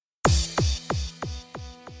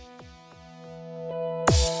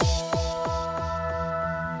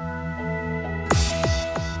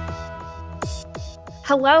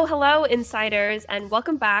Hello, hello, insiders, and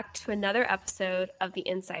welcome back to another episode of the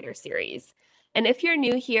Insider Series. And if you're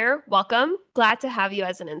new here, welcome. Glad to have you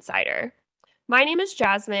as an insider. My name is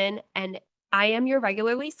Jasmine, and I am your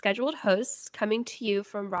regularly scheduled host coming to you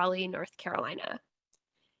from Raleigh, North Carolina.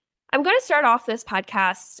 I'm going to start off this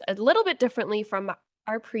podcast a little bit differently from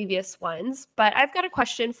our previous ones, but I've got a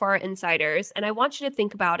question for our insiders, and I want you to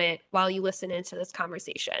think about it while you listen into this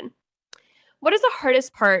conversation. What is the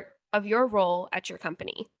hardest part of your role at your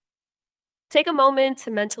company? Take a moment to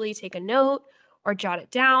mentally take a note or jot it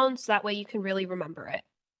down so that way you can really remember it.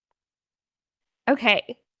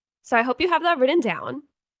 Okay, so I hope you have that written down.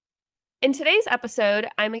 In today's episode,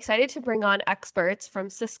 I'm excited to bring on experts from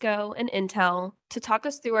Cisco and Intel to talk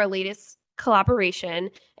us through our latest collaboration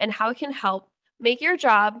and how it can help make your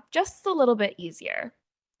job just a little bit easier.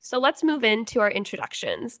 So let's move into our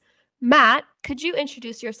introductions. Matt, could you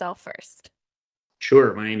introduce yourself first?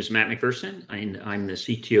 Sure. My name is Matt MacPherson, and I'm the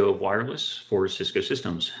CTO of Wireless for Cisco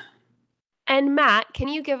Systems. And Matt, can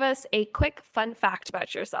you give us a quick fun fact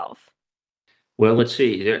about yourself? Well, let's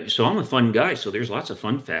see. So I'm a fun guy, so there's lots of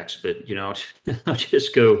fun facts, but I'll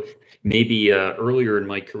just go maybe earlier in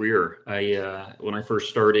my career. When I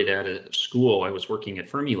first started at a school, I was working at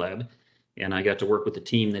Fermilab, and I got to work with the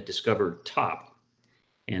team that discovered TOP.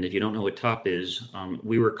 And if you don't know what TOP is,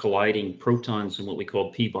 we were colliding protons in what we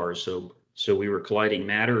called p-bars. So we were colliding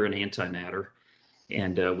matter and antimatter.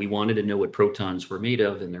 And we wanted to know what protons were made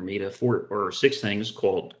of, and they're made of 4 or 6 things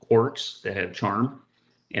called quarks that have charm.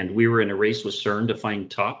 And we were in a race with CERN to find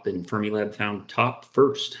TOP, and Fermilab found TOP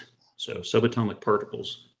first. So subatomic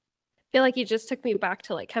particles. I feel like you just took me back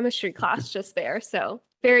to chemistry class just there. So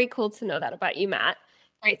very cool to know that about you, Matt.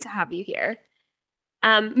 Great to have you here.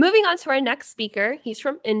 Moving on to our next speaker, he's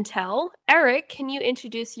from Intel. Eric, can you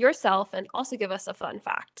introduce yourself and also give us a fun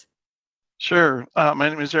fact? Sure. My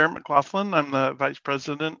name is McLaughlin. I'm the Vice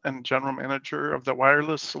President and General Manager of the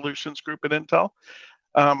Wireless Solutions Group at Intel.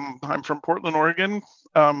 I'm from Portland, Oregon.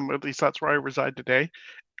 At least that's where I reside today.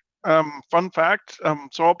 Fun fact,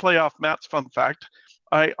 so I'll play off Matt's fun fact.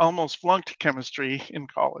 I almost flunked chemistry in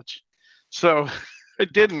college. So I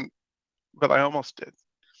didn't, but I almost did.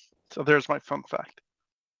 So there's my fun fact.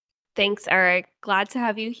 Thanks, Eric. Glad to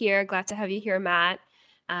have you here. Glad to have you here, Matt.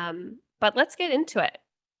 But let's get into it.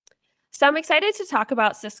 So I'm excited to talk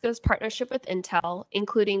about Cisco's partnership with Intel,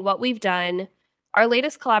 including what we've done, our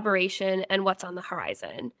latest collaboration, and what's on the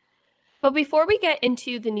horizon. But before we get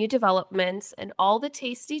into the new developments and all the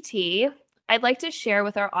tasty tea, I'd like to share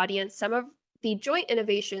with our audience some of the joint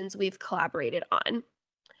innovations we've collaborated on.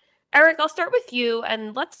 Eric, I'll start with you,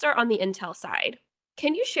 and let's start on the Intel side.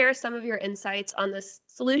 Can you share some of your insights on the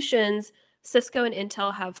solutions Cisco and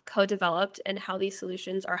Intel have co-developed and how these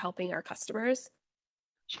solutions are helping our customers?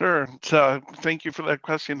 Sure. So thank you for that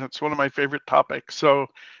question. That's one of my favorite topics. So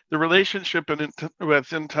the relationship with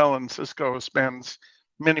Intel and Cisco spans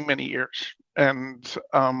many, many years and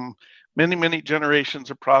many, many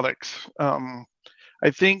generations of products. I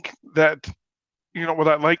think that, what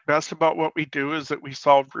I like best about what we do is that we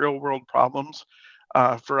solve real world problems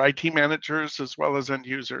for IT managers as well as end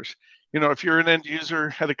users. If you're an end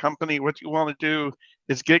user at a company, what you want to do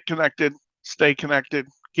is get connected, stay connected,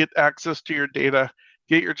 get access to your data,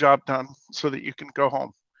 get your job done so that you can go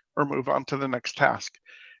home or move on to the next task.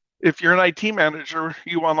 If you're an IT manager,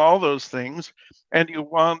 you want all those things, and you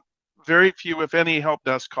want very few, if any, help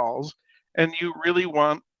desk calls, and you really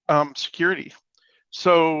want security.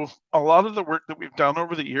 So a lot of the work that we've done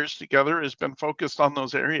over the years together has been focused on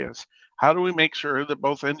those areas. How do we make sure that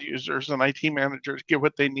both end users and IT managers get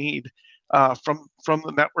what they need from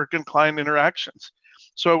the network and client interactions?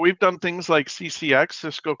 So we've done things like CCX,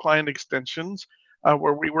 Cisco Client Extensions,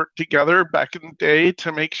 where we worked together back in the day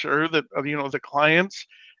to make sure that the clients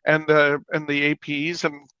and the APs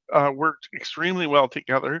and worked extremely well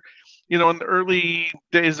together. In the early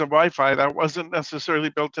days of Wi-Fi, that wasn't necessarily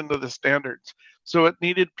built into the standards. So it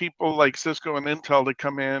needed people like Cisco and Intel to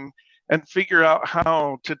come in and figure out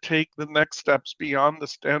how to take the next steps beyond the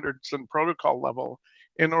standards and protocol level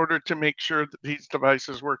in order to make sure that these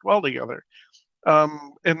devices work well together.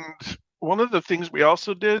 And one of the things we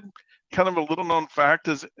also did, kind of a little known fact,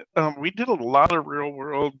 is we did a lot of real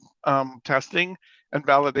world testing and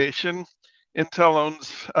validation. Intel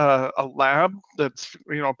owns a lab that's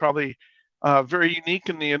probably very unique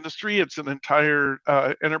in the industry. It's an entire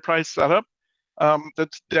enterprise setup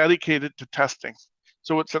that's dedicated to testing.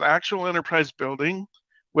 So it's an actual enterprise building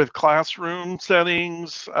with classroom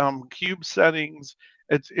settings, cube settings.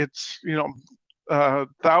 It's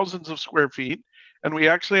thousands of square feet, and we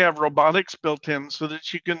actually have robotics built in so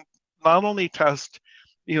that you can not only test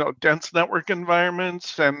dense network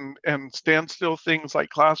environments and standstill things like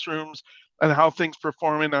classrooms, and how things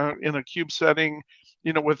perform in a cube setting,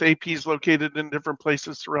 with APs located in different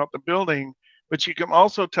places throughout the building. But you can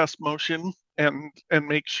also test motion and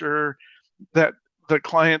make sure that the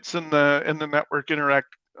clients and the network interact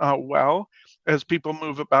well as people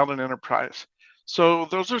move about an enterprise. So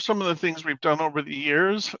those are some of the things we've done over the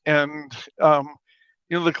years. And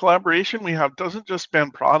the collaboration we have doesn't just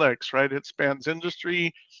span products, right? It spans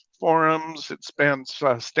industry forums, it spans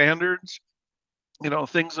standards,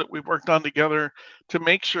 things that we've worked on together to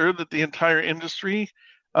make sure that the entire industry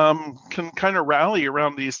can kind of rally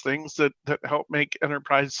around these things that help make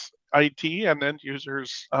enterprise IT and end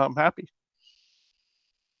users happy.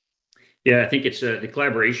 Yeah, I think it's the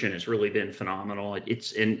collaboration has really been phenomenal.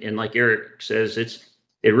 It's and like Eric says,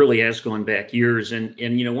 it really has gone back years. And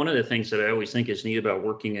one of the things that I always think is neat about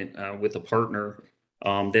working with a partner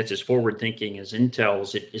that's as forward thinking as Intel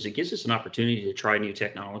is it gives us an opportunity to try new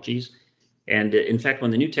technologies. And in fact,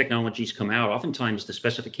 when the new technologies come out, oftentimes the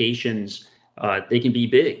specifications they can be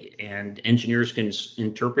big, and engineers can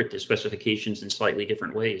interpret the specifications in slightly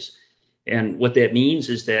different ways. And what that means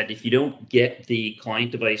is that if you don't get the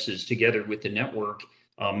client devices together with the network,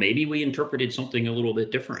 maybe we interpreted something a little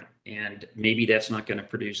bit different, and maybe that's not going to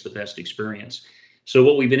produce the best experience. So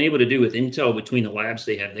what we've been able to do with Intel, between the labs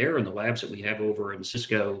they have there and the labs that we have over in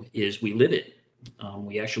Cisco, is we live it.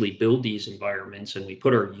 We actually build these environments, and we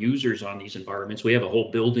put our users on these environments. We have a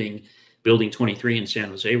whole building 23 in San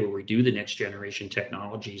Jose, where we do the next generation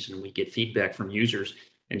technologies, and we get feedback from users.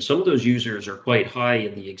 And some of those users are quite high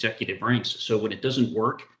in the executive ranks. So when it doesn't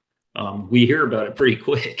work, we hear about it pretty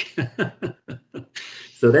quick.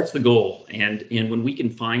 So that's the goal. And when we can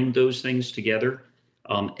find those things together,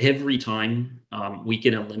 every time we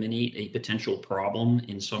can eliminate a potential problem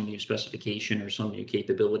in some new specification or some new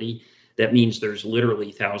capability, that means there's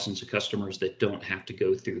literally thousands of customers that don't have to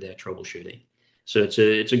go through that troubleshooting. So it's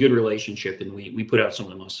a good relationship, and we put out some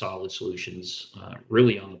of the most solid solutions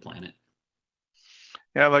really on the planet.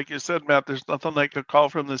 Yeah, like you said, Matt, there's nothing like a call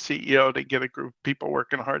from the CEO to get a group of people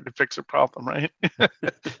working hard to fix a problem, right?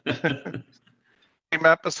 Hey,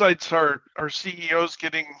 Matt, besides our CEOs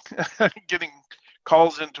getting getting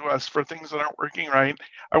calls into us for things that aren't working right,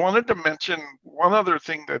 I wanted to mention one other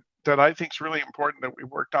thing that I think is really important that we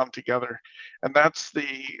worked on together, and that's the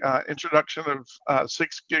introduction of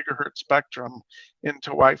 6 gigahertz spectrum into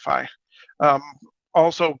Wi-Fi,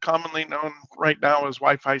 also commonly known right now as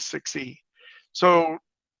Wi-Fi 6E. So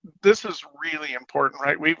this is really important,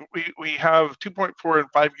 right? We have 2.4 and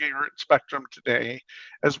 5 gigahertz spectrum today.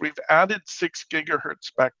 As we've added 6 gigahertz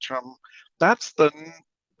spectrum, that's the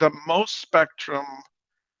most spectrum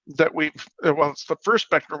that it's the first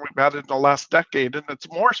spectrum we've added in the last decade, and it's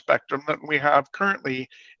more spectrum than we have currently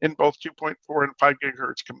in both 2.4 and 5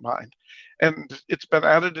 gigahertz combined. And it's been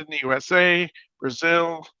added in the USA,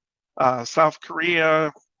 Brazil, South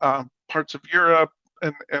Korea, parts of Europe,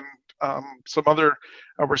 and some other,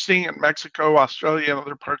 we're seeing in Mexico, Australia, and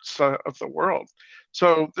other parts of the world.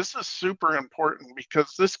 So this is super important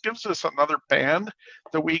because this gives us another band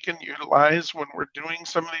that we can utilize when we're doing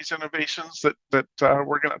some of these innovations that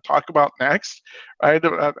we're going to talk about next, right?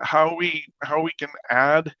 About how we can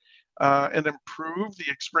add and improve the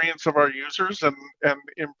experience of our users and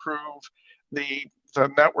improve the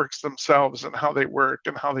networks themselves and how they work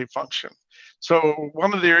and how they function. So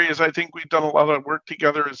one of the areas I think we've done a lot of work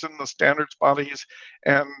together is in the standards bodies,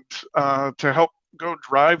 and to help go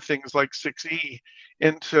drive things like 6E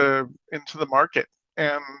into the market.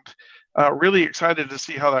 And really excited to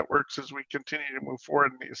see how that works as we continue to move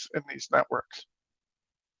forward in these networks.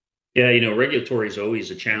 Yeah, regulatory is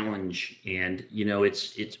always a challenge, and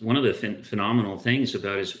it's one of the phenomenal things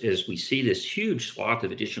about is we see this huge swath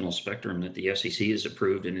of additional spectrum that the FCC has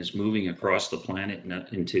approved and is moving across the planet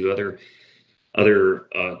into other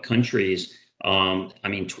countries. I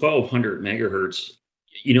mean, 1,200 megahertz.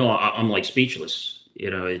 I'm like speechless.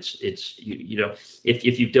 It's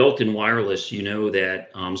if you've dealt in wireless, you know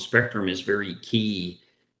that spectrum is very key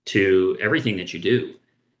to everything that you do,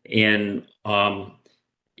 and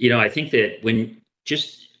I think that when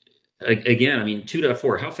just again, I mean,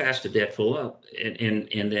 2.4, how fast did that fill up? And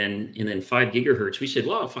then 5 gigahertz, we said,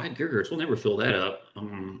 well, 5 gigahertz, we'll never fill that up.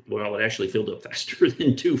 Well, it actually filled up faster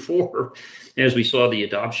than 2.4 as we saw the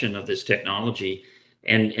adoption of this technology,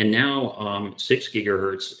 and now 6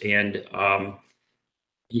 gigahertz. And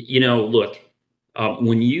look,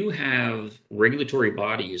 when you have regulatory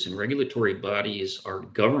bodies, and regulatory bodies are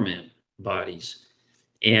government bodies.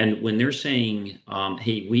 And when they're saying,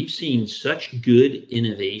 hey, we've seen such good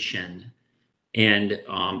innovation and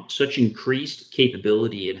such increased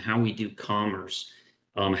capability in how we do commerce,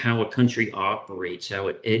 how a country operates, how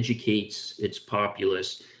it educates its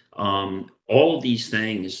populace, all of these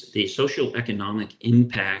things, the social economic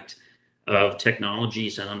impact of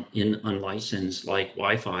technologies in unlicensed like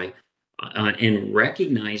Wi-Fi, and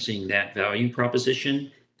recognizing that value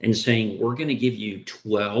proposition and saying, we're going to give you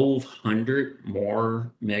 1,200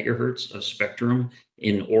 more megahertz of spectrum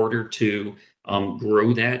in order to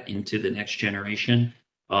grow that into the next generation.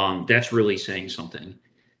 That's really saying something.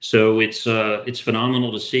 So it's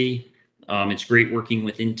phenomenal to see. It's great working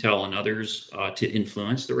with Intel and others to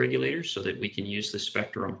influence the regulators so that we can use the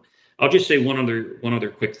spectrum. I'll just say one other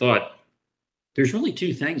quick thought. There's really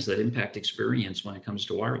two things that impact experience when it comes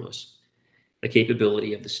to wireless: the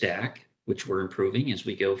capability of the stack, which we're improving as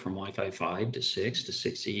we go from Wi-Fi 5 to 6 to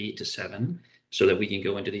 6E to 7, so that we can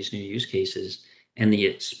go into these new use cases, and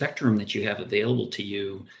the spectrum that you have available to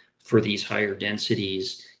you for these higher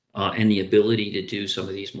densities, and the ability to do some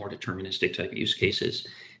of these more deterministic type use cases.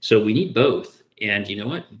 So we need both. And you know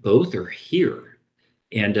what? Both are here.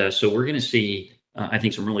 And so we're going to see, I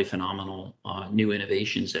think, some really phenomenal new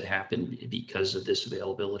innovations that happen because of this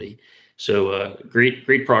availability. So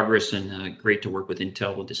great progress, and great to work with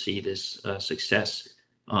Intel and to see this success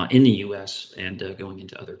in the US and going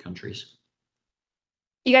into other countries.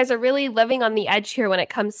 You guys are really living on the edge here when it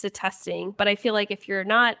comes to testing, but I feel like if you're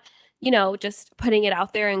not, just putting it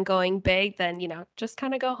out there and going big, then, just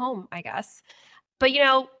kind of go home, I guess. But,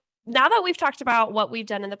 now that we've talked about what we've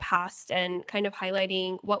done in the past and kind of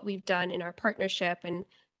highlighting what we've done in our partnership and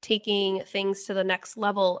taking things to the next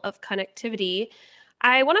level of connectivity,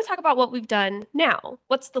 I want to talk about what we've done now.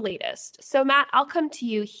 What's the latest? So, Matt, I'll come to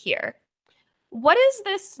you here. What is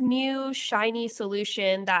this new shiny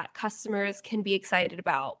solution that customers can be excited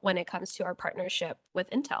about when it comes to our partnership with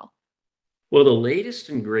Intel? Well, the latest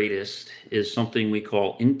and greatest is something we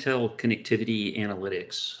call Intel Connectivity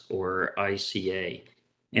Analytics, or ICA.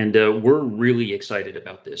 And we're really excited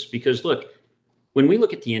about this because, look, when we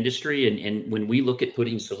look at the industry, and when we look at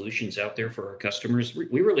putting solutions out there for our customers,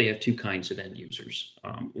 we really have two kinds of end users.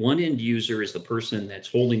 One end user is the person that's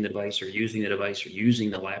holding the device or using the device or using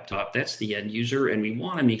the laptop. That's the end user. And we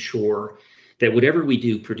want to make sure that whatever we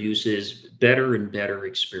do produces better and better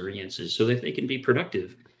experiences so that they can be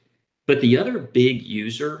productive. But the other big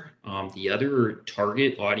user, the other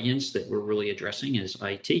target audience that we're really addressing is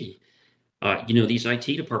IT. These IT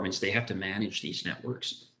departments, they have to manage these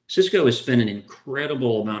networks. Cisco has spent an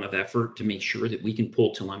incredible amount of effort to make sure that we can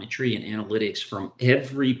pull telemetry and analytics from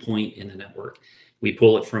every point in the network. We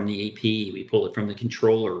pull it from the AP, we pull it from the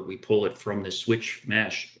controller, we pull it from the switch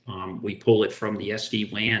mesh, we pull it from the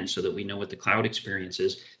SD-WAN so that we know what the cloud experience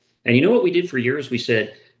is. And you know what we did for years? We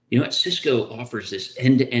said, you know what, Cisco offers this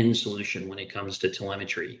end-to-end solution when it comes to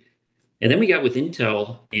telemetry. And then we got with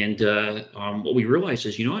Intel, and what we realized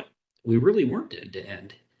is, you know what, we really weren't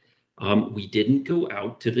end-to-end. We didn't go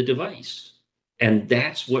out to the device. And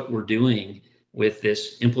that's what we're doing with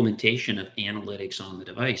this implementation of analytics on the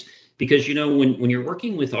device. Because, when you're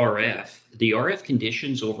working with RF, the RF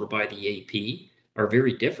conditions over by the AP are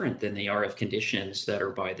very different than the RF conditions that are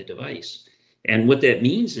by the device. And what that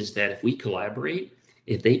means is that if we collaborate,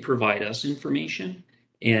 if they provide us information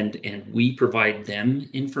and we provide them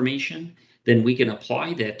information, then we can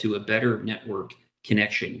apply that to a better network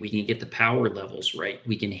connection. We can get the power levels right.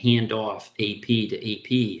 We can hand off AP to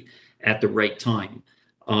AP at the right time.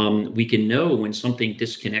 We can know when something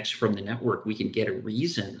disconnects from the network. We can get a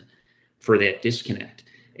reason for that disconnect.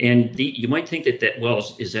 And you might think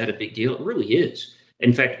well, is that a big deal? It really is.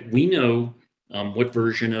 In fact, we know what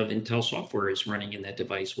version of Intel software is running in that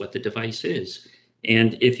device, what the device is.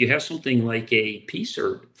 And if you have something like a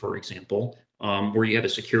PCERT, for example, where you have a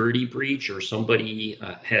security breach or somebody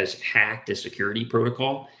has hacked a security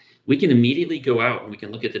protocol, we can immediately go out and we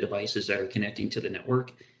can look at the devices that are connecting to the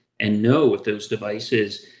network and know if those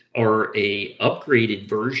devices are a upgraded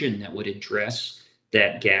version that would address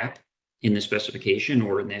that gap in the specification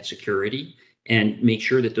or in that security, and make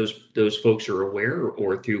sure that those folks are aware,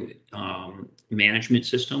 or through management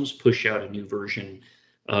systems push out a new version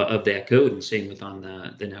of that code, and same with on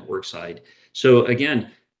the network side. So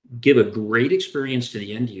again, give a great experience to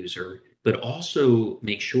the end user, but also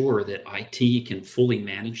make sure that IT can fully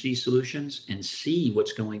manage these solutions and see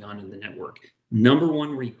what's going on in the network. Number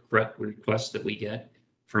one request that we get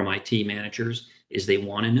from IT managers is they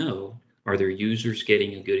want to know, are their users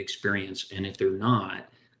getting a good experience? And if they're not,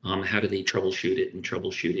 how do they troubleshoot it, and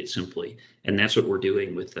troubleshoot it simply? And that's what we're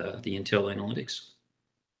doing with the Intel Analytics.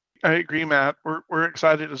 I agree, Matt. We're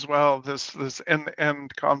excited as well. This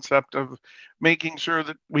end-to-end concept of making sure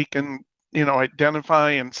that we can,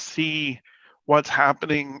 identify and see what's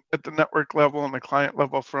happening at the network level and the client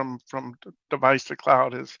level from device to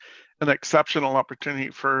cloud is an exceptional opportunity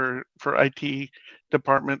for IT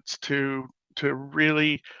departments to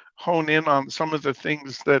really hone in on some of the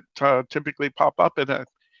things that typically pop up in a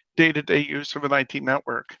day-to-day use of an IT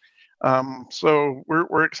network. So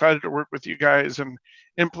we're excited to work with you guys and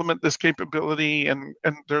implement this capability, and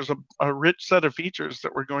there's a rich set of features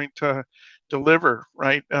that we're going to deliver,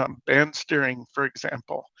 right? Band steering, for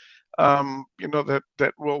example,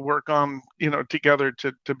 that we'll work on, together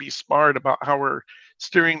to be smart about how we're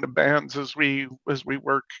steering the bands as we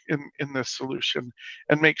work in this solution,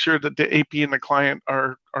 and make sure that the AP and the client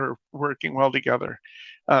are working well together.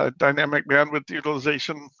 Dynamic bandwidth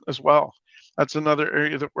utilization as well. That's another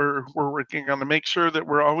area that we're working on to make sure that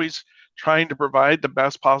we're always trying to provide the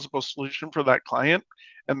best possible solution for that client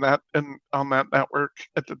and on that network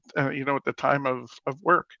at the at the time of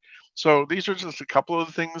work. So these are just a couple of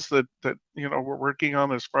the things that we're working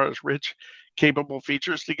on as far as rich, capable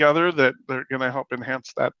features together that they're going to help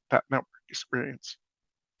enhance that network experience.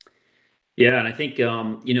 Yeah, and I think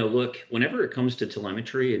look, whenever it comes to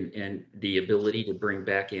telemetry and the ability to bring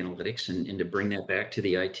back analytics and to bring that back to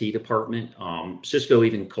the IT department, Cisco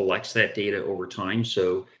even collects that data over time.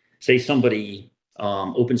 So, say somebody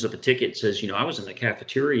opens up a ticket, says, I was in the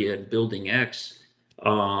cafeteria at Building X,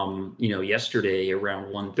 yesterday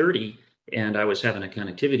around 1:30, and I was having a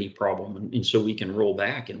connectivity problem, and so we can roll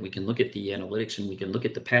back and we can look at the analytics and we can look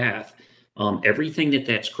at the path. Everything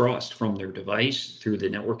that's crossed from their device through the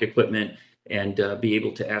network equipment, and be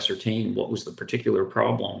able to ascertain what was the particular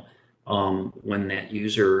problem when that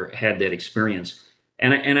user had that experience.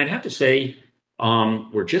 And I'd have to say,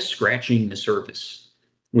 we're just scratching the surface.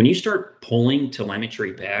 When you start pulling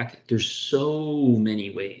telemetry back, there's so many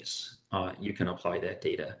ways you can apply that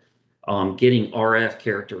data. Getting RF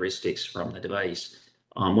characteristics from the device.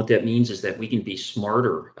 What that means is that we can be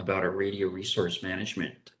smarter about our radio resource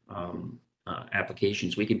management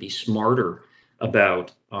applications. We can be smarter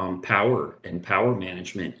about power and power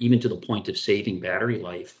management, even to the point of saving battery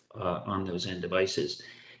life on those end devices.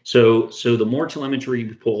 So the more telemetry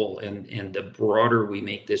we pull and the broader we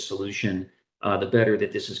make this solution, the better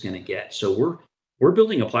that this is going to get. So we're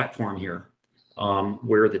building a platform here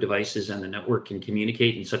where the devices and the network can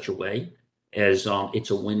communicate in such a way as it's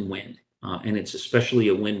a win-win. And it's especially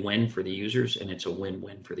a win-win for the users, and it's a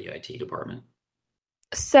win-win for the IT department.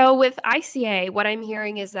 So with ICA, what I'm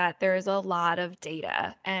hearing is that there's a lot of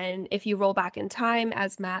data. And if you roll back in time,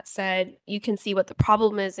 as Matt said, you can see what the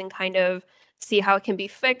problem is and kind of see how it can be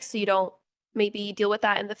fixed so you don't maybe deal with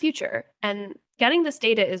that in the future. And getting this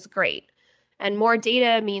data is great. And more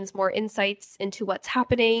data means more insights into what's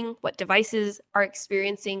happening, what devices are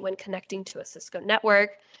experiencing when connecting to a Cisco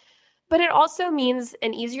network. But it also means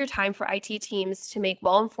an easier time for IT teams to make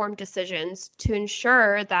well-informed decisions to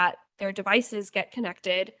ensure that their devices get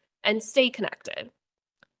connected and stay connected.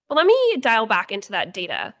 But let me dial back into that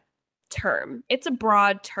data term. It's a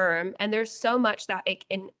broad term, and there's so much that it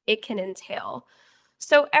can entail.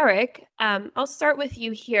 So Eric, I'll start with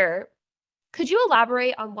you here. Could you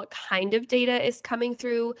elaborate on what kind of data is coming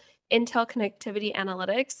through Intel Connectivity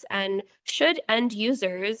Analytics, and should end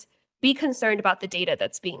users be concerned about the data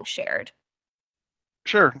that's being shared?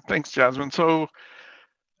 Sure. Thanks, Jasmine. So,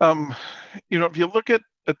 if you look at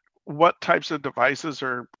what types of devices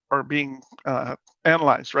are being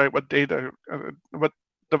analyzed, right? What data, what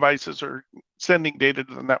devices are sending data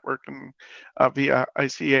to the network and via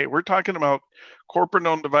ICA. We're talking about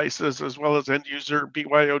corporate-owned devices as well as end-user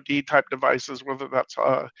BYOD type devices, whether that's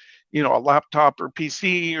a laptop or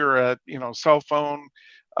PC or a cell phone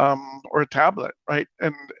or a tablet, right?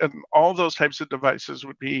 And all those types of devices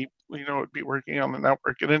would be working on the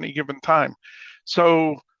network at any given time.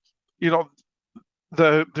 So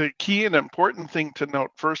the key and important thing to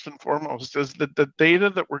note first and foremost is that the data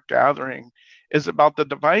that we're gathering is about the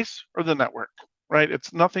device or the network, right?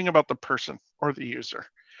 It's nothing about the person or the user.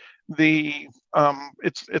 It's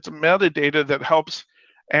metadata that helps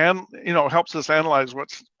us analyze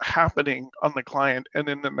what's happening on the client and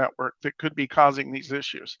in the network that could be causing these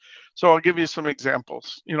issues. So I'll give you some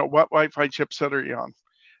examples. What Wi-Fi chipset are you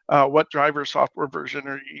on? What driver software version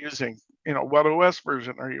are you using? What OS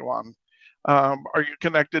version are you on? Are you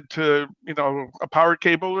connected to a power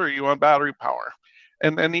cable, or are you on battery power?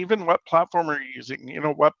 And then even what platform are you using?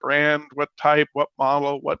 What brand, what type, what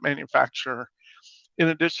model, what manufacturer. In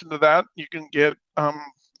addition to that, you can get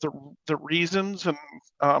the reasons and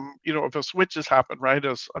if a switch has happened, right,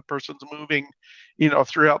 as a person's moving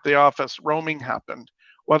throughout the office, roaming happened.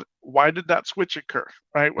 Why did that switch occur,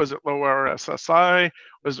 right? Was it low RSSI?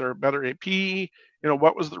 Was there a better AP?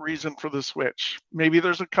 What was the reason for the switch? Maybe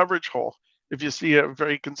there's a coverage hole if you see a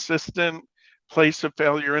very consistent place of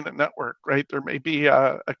failure in a network, right? There may be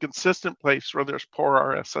a consistent place where there's poor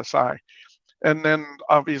RSSI. And then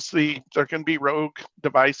obviously there can be rogue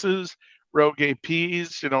devices, rogue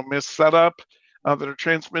APs, missed setup that are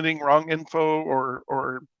transmitting wrong info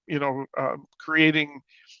or creating,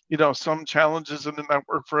 some challenges in the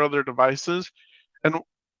network for other devices. And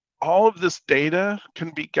all of this data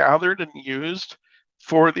can be gathered and used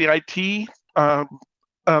for the IT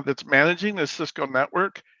that's managing the Cisco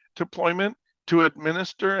network deployment to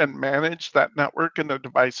administer and manage that network and the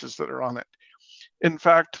devices that are on it. In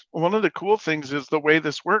fact, one of the cool things is the way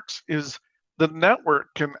this works is the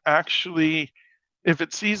network can actually, if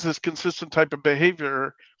it sees this consistent type of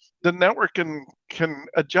behavior, the network can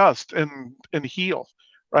adjust and heal,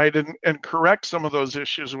 right? And correct some of those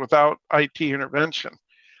issues without IT intervention.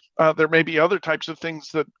 There may be other types of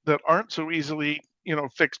things that aren't so easily,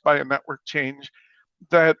 fixed by a network change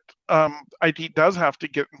that IT does have to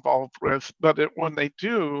get involved with, but when they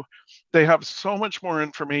do, they have so much more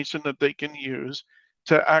information that they can use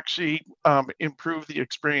to actually improve the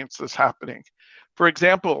experience that's happening. For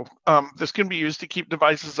example, this can be used to keep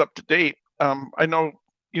devices up to date. I know,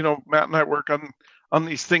 Matt and I work on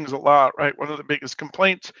these things a lot, right? One of the biggest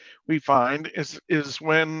complaints we find is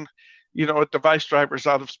when a device driver is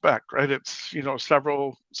out of spec, right? It's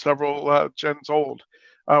several gens old.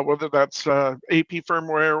 Whether that's AP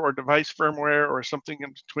firmware or device firmware or something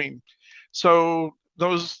in between. So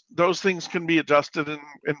those things can be adjusted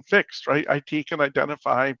and fixed, right? IT can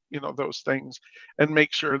identify, those things and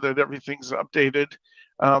make sure that everything's updated.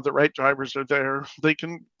 The right drivers are there. They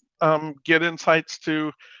can get insights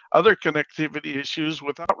to other connectivity issues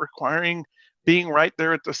without requiring being right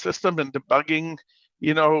there at the system and debugging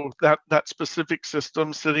that specific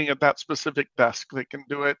system sitting at that specific desk. They can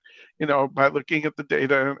do it, by looking at the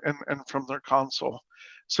data and from their console.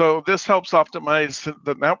 So this helps optimize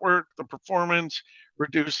the network, the performance,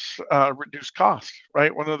 reduce cost,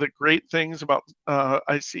 right? One of the great things about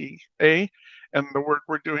ICA and the work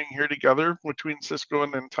we're doing here together between Cisco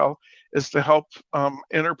and Intel is to help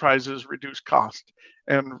enterprises reduce cost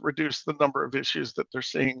and reduce the number of issues that they're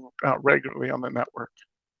seeing regularly on the network.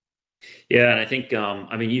 Yeah, and I think,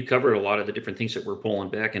 you covered a lot of the different things that we're pulling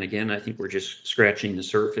back. And again, I think we're just scratching the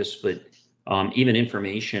surface, but even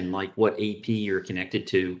information like what AP you're connected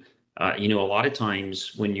to, a lot of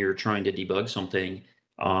times when you're trying to debug something,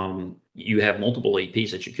 you have multiple APs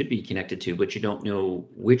that you could be connected to, but you don't know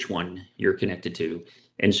which one you're connected to.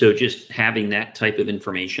 And so just having that type of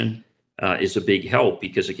information is a big help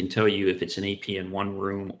because it can tell you if it's an AP in one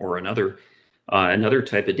room or another. Another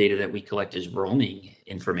type of data that we collect is roaming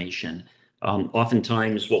information.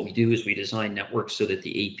 Oftentimes what we do is we design networks so that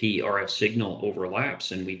the AP RF signal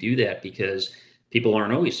overlaps. And we do that because people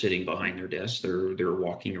aren't always sitting behind their desks. They're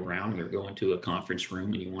walking around, they're going to a conference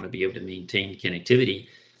room, and you want to be able to maintain connectivity.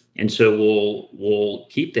 And so we'll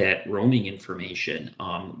keep that roaming information.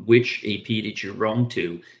 Which AP did you roam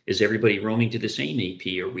to? Is everybody roaming to the same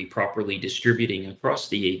AP? Are we properly distributing across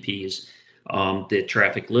the APs? The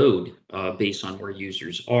traffic load based on where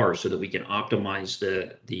users are, so that we can optimize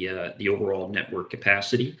the overall network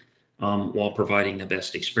capacity while providing the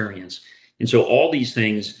best experience. And so all these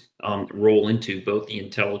things roll into both the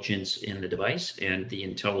intelligence in the device and the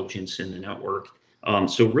intelligence in the network.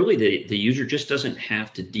 So really, the user just doesn't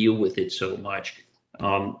have to deal with it so much.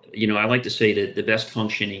 I like to say that the best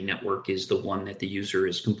functioning network is the one that the user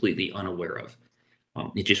is completely unaware of.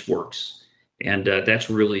 It just works. And that's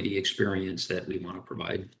really the experience that we want to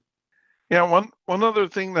provide. Yeah, one other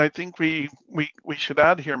thing that I think we should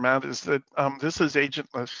add here, Matt, is that this is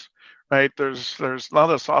agentless, right? There's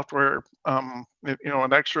not a software,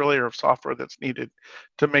 an extra layer of software that's needed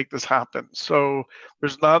to make this happen. So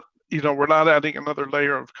there's not, we're not adding another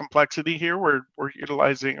layer of complexity here. We're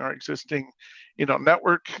utilizing our existing,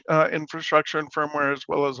 network infrastructure and firmware, as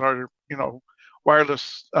well as our,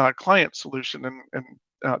 wireless client solution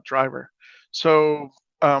and driver. So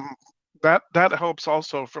that helps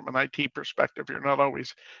also from an IT perspective. You're not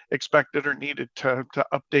always expected or needed to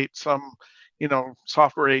update some,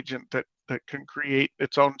 software agent that can create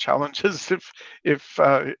its own challenges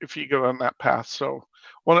if you go on that path. So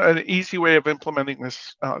an easy way of implementing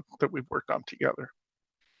this that we've worked on together.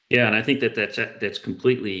 Yeah, and I think that's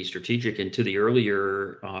completely strategic. And to the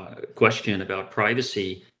earlier question about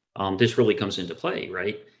privacy, this really comes into play,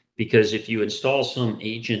 right? Because if you install some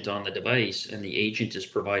agent on the device and the agent is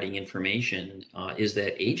providing information, is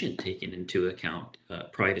that agent taking into account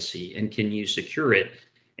privacy, and can you secure it?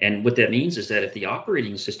 And what that means is that if the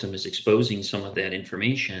operating system is exposing some of that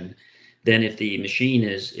information, then if the machine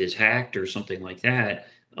is hacked or something like that,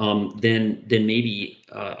 then maybe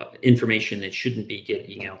information that shouldn't be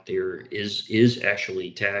getting out there is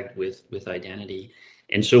actually tagged with identity.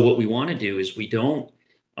 And so what we want to do is we don't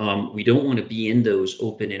want to be in those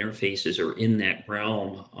open interfaces or in that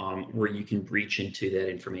realm where you can breach into that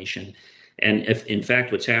information. And if, in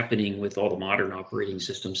fact, what's happening with all the modern operating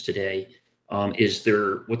systems today is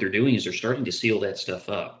what they're doing is they're starting to seal that stuff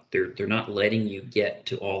up. They're not letting you get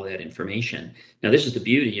to all that information. Now, this is the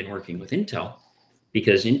beauty in working with Intel,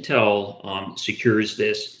 because Intel secures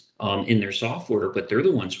this in their software, but they're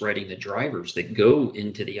the ones writing the drivers that go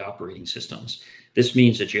into the operating systems. This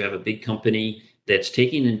means that you have a big company that's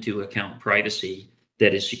taking into account privacy,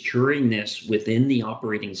 that is securing this within the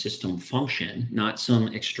operating system function, not some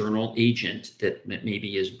external agent that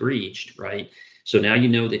maybe is breached, right? So now you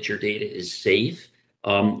know that your data is safe,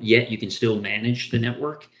 yet you can still manage the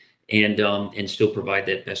network and still provide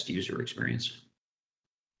that best user experience.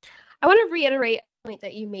 I want to reiterate a point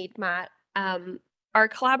that you made, Matt. Our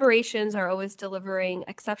collaborations are always delivering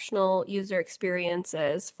exceptional user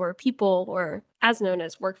experiences for people, or as known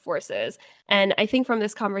as workforces. And I think from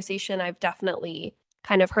this conversation, I've definitely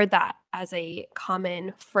kind of heard that as a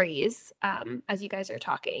common phrase as you guys are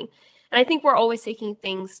talking. And I think we're always taking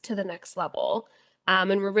things to the next level.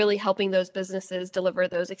 And we're really helping those businesses deliver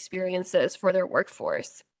those experiences for their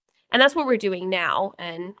workforce. And that's what we're doing now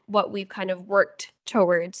and what we've kind of worked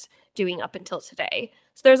towards doing up until today.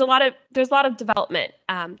 So there's a lot of development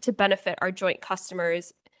to benefit our joint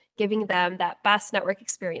customers, giving them that best network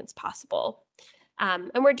experience possible.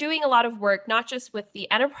 And we're doing a lot of work, not just with the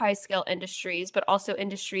enterprise scale industries, but also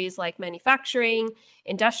industries like manufacturing,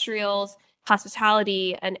 industrials,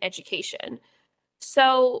 hospitality, and education.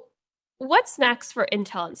 So what's next for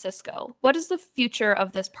Intel and Cisco? What does the future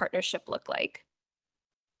of this partnership look like?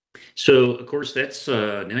 So, of course, that's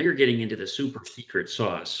now you're getting into the super secret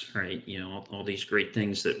sauce, right? All these great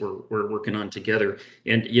things that we're working on together.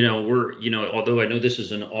 And although I know this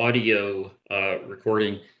is an audio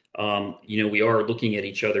recording, we are looking at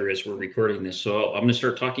each other as we're recording this. So I'm going to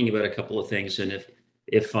start talking about a couple of things, and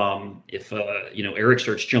if Eric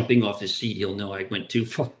starts jumping off his seat, he'll know I went too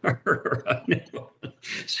far.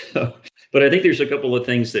 So, but I think there's a couple of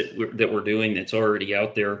things that we're doing that's already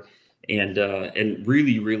out there and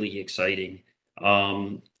really, really exciting.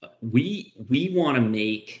 We want to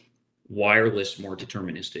make wireless more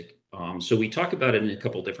deterministic. So we talk about it in a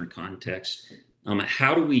couple different contexts.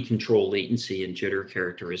 How do we control latency and jitter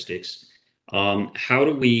characteristics? How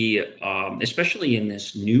do we, especially in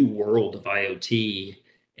this new world of IoT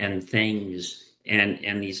and things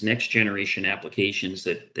and these next generation applications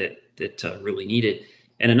that really need it?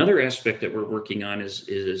 And another aspect that we're working on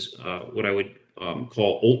is what I would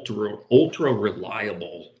call ultra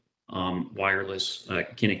reliable wireless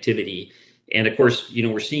connectivity. And of course,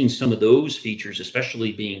 we're seeing some of those features,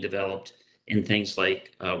 especially being developed in things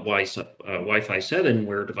like Wi-Fi 7,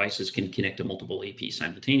 where devices can connect to multiple APs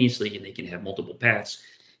simultaneously, and they can have multiple paths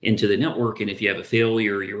into the network. And if you have a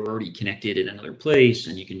failure, you're already connected in another place,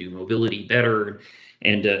 and you can do mobility better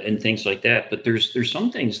and things like that. But there's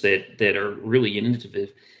some things that are really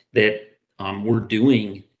innovative that we're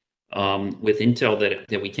doing with Intel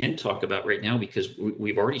that we can talk about right now, because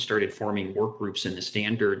we've already started forming work groups in the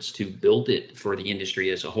standards to build it for the industry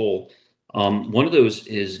as a whole. One of those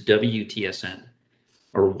is WTSN,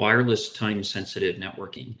 or wireless time sensitive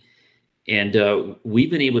networking. And we've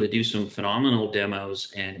been able to do some phenomenal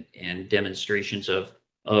demos and demonstrations of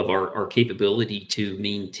our capability to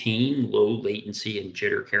maintain low latency and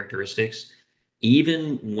jitter characteristics,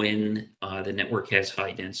 even when the network has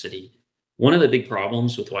high density. One of the big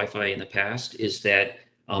problems with Wi-Fi in the past is that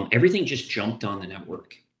everything just jumped on the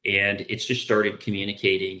network and it's just started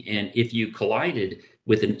communicating. And if you collided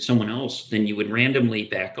with someone else, then you would randomly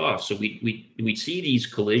back off. So we'd see these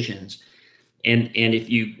collisions, and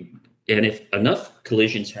if enough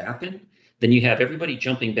collisions happen, then you have everybody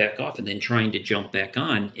jumping back off and then trying to jump back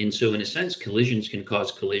on. And so in a sense, collisions can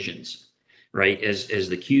cause collisions, right? As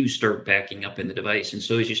the queues start backing up in the device. And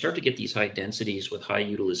so as you start to get these high densities with high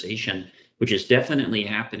utilization, which is definitely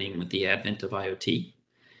happening with the advent of IoT,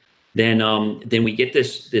 then we get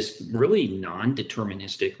this really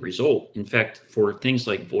non-deterministic result. In fact, for things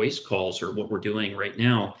like voice calls, or what we're doing right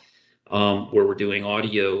now, where we're doing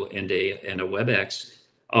audio and a WebEx,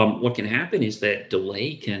 what can happen is that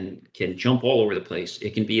delay can jump all over the place.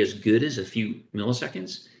 It can be as good as a few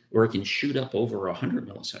milliseconds, or it can shoot up over 100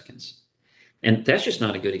 milliseconds. And that's just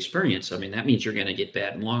not a good experience. I mean, that means you're going to get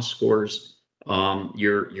bad loss scores.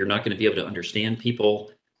 You're not going to be able to understand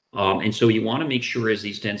people. And so you want to make sure as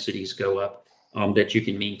these densities go up, that you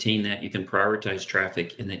can maintain that, you can prioritize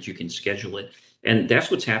traffic, and that you can schedule it. And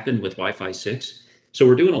that's what's happened with Wi-Fi 6. So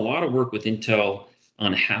we're doing a lot of work with Intel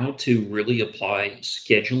on how to really apply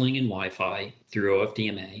scheduling and Wi-Fi through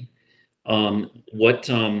OFDMA.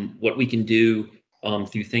 What we can do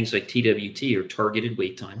through things like TWT or targeted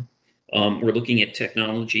wait time. We're looking at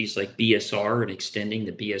technologies like BSR and extending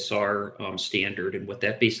the BSR standard. And what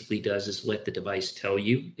that basically does is let the device tell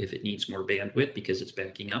you if it needs more bandwidth because it's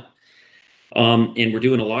backing up. And we're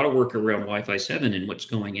doing a lot of work around Wi-Fi 7 and what's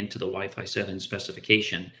going into the Wi-Fi 7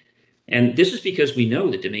 specification. And this is because we know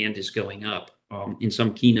the demand is going up. In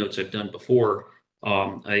some keynotes I've done before,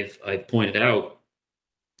 I've pointed out,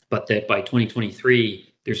 but that by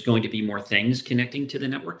 2023, there's going to be more things connecting to the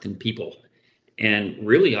network than people. And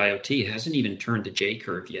really, IoT hasn't even turned the J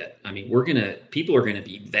curve yet. I mean, people are gonna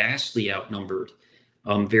be vastly outnumbered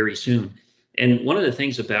very soon. And one of the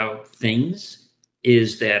things about things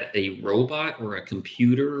is that a robot or a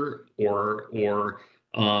computer or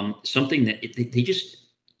something that they just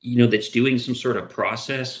that's doing some sort of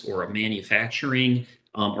process or a manufacturing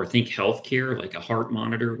or think healthcare like a heart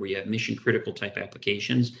monitor where you have mission critical type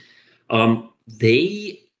applications.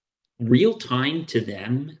 They real time to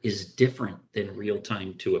them is different than real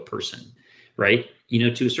time to a person, right?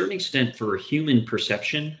 To a certain extent for human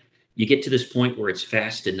perception, you get to this point where it's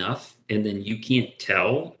fast enough and then you can't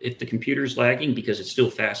tell if the computer's lagging because it's still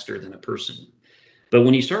faster than a person. But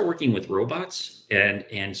when you start working with robots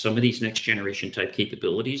and some of these next generation type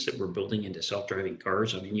capabilities that we're building into self-driving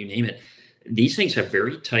cars, I mean, you name it, these things have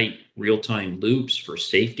very tight real-time loops for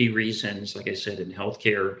safety reasons, like I said, in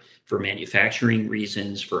healthcare, for manufacturing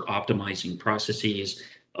reasons, for optimizing processes.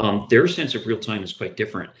 Their sense of real time is quite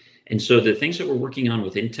different. And so the things that we're working on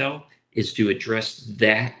with Intel is to address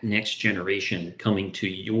that next generation coming to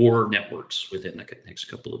your networks within the next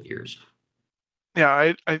couple of years.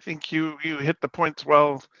 Yeah, I think you hit the points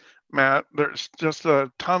well, Matt. There's just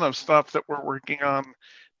a ton of stuff that we're working on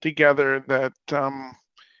together that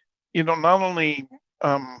not only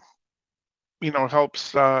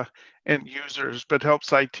helps end users, but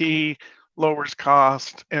helps IT, lowers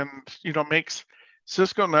cost, and makes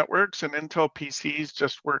Cisco networks and Intel PCs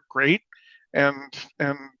just work great, and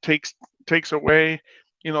takes away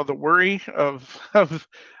the worry of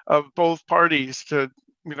of both parties to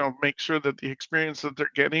make sure that the experience that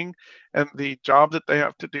they're getting and the job that they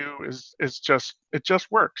have to do is just it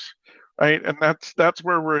just works, right? And that's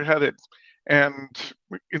where we're headed. And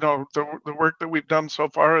the work that we've done so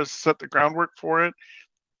far has set the groundwork for it.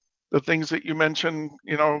 The things that you mentioned,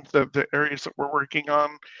 the areas that we're working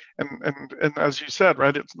on, and as you said,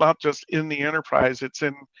 right, it's not just in the enterprise, it's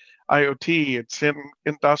in IoT, it's in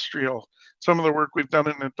industrial. Some of the work we've done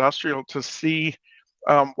in industrial to see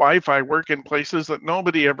Wi-Fi work in places that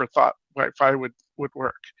nobody ever thought Wi-Fi would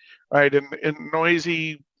work, right? In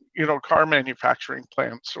noisy, car manufacturing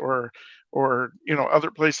plants or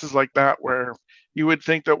other places like that where you would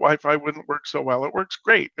think that Wi-Fi wouldn't work so well. It works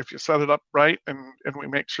great if you set it up right, and we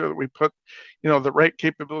make sure that we put the right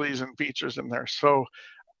capabilities and features in there. So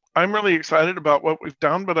I'm really excited about what we've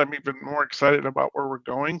done, but I'm even more excited about where we're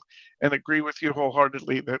going, and agree with you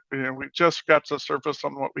wholeheartedly that we've just scratched the surface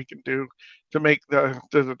on what we can do to make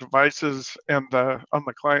the devices and on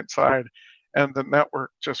the client side and the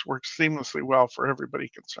network just work seamlessly well for everybody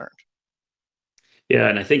concerned. Yeah,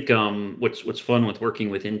 and I think what's fun with working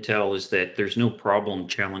with Intel is that there's no problem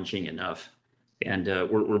challenging enough, and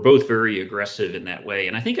we're both very aggressive in that way.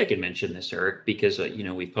 And I think I can mention this, Eric, because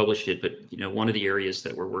we've published it, but one of the areas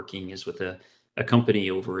that we're working is with a company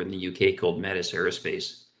over in the UK called Metis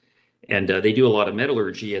Aerospace, and they do a lot of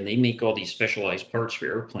metallurgy, and they make all these specialized parts for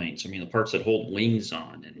airplanes. I mean, the parts that hold wings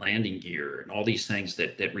on and landing gear and all these things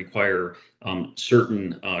that require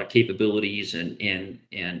certain capabilities and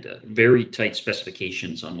very tight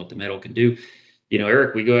specifications on what the metal can do.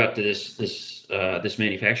 Eric, we go out to this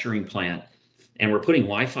manufacturing plant, and we're putting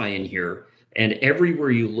Wi-Fi in here, and everywhere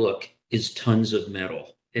you look is tons of metal.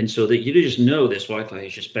 And so that you just know this Wi-Fi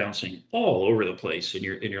is just bouncing all over the place, and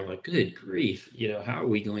you're like, good grief, how are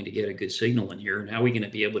we going to get a good signal in here, and how are we going to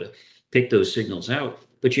be able to pick those signals out?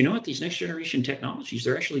 But you know what? These next generation technologies,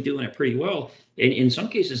 they're actually doing it pretty well. And in some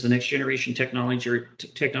cases, the next generation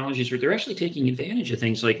technologies, they're actually taking advantage of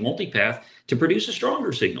things like multipath to produce a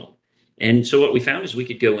stronger signal. And so what we found is we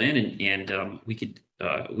could go in and we could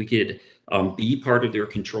be part of their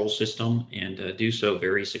control system and do so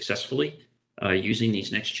very successfely. Using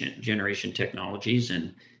these next generation technologies,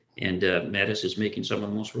 and Metis is making some of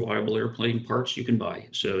the most reliable airplane parts you can buy.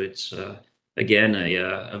 So it's again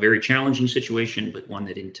a very challenging situation, but one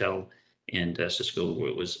that Intel and Cisco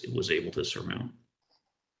was able to surmount.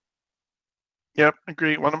 Yep,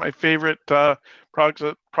 agree. One of my favorite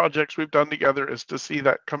projects we've done together is to see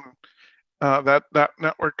that come that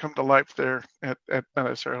network come to life there at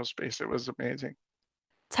Metis Aerospace. It was amazing.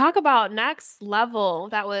 Talk about next level.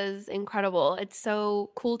 That was incredible. It's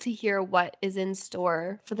so cool to hear what is in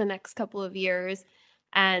store for the next couple of years.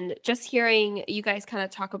 And just hearing you guys kind of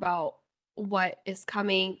talk about what is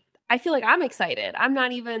coming, I feel like I'm excited. I'm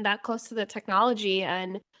not even that close to the technology,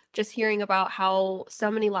 and just hearing about how so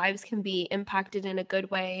many lives can be impacted in a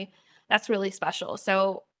good way, that's really special.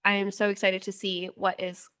 So I am so excited to see what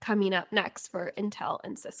is coming up next for Intel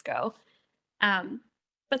and Cisco. Um,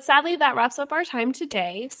 but sadly, that wraps up our time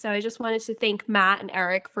today. So I just wanted to thank Matt and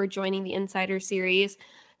Eric for joining the Insider series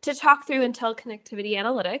to talk through Intel connectivity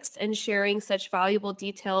analytics and sharing such valuable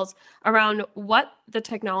details around what the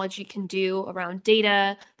technology can do around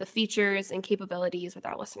data, the features, and capabilities with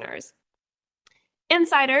our listeners.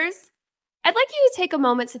 Insiders, I'd like you to take a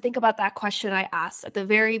moment to think about that question I asked at the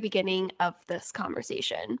very beginning of this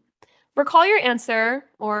conversation. Recall your answer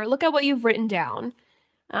or look at what you've written down.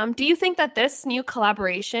 Do you think that this new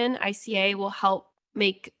collaboration, ICA, will help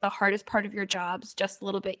make the hardest part of your jobs just a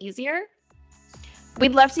little bit easier?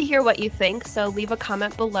 We'd love to hear what you think, so leave a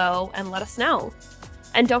comment below and let us know.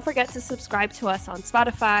 And don't forget to subscribe to us on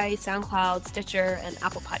Spotify, SoundCloud, Stitcher, and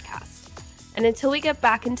Apple Podcasts. And until we get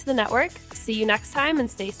back into the network, see you next time and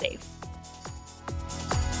stay safe.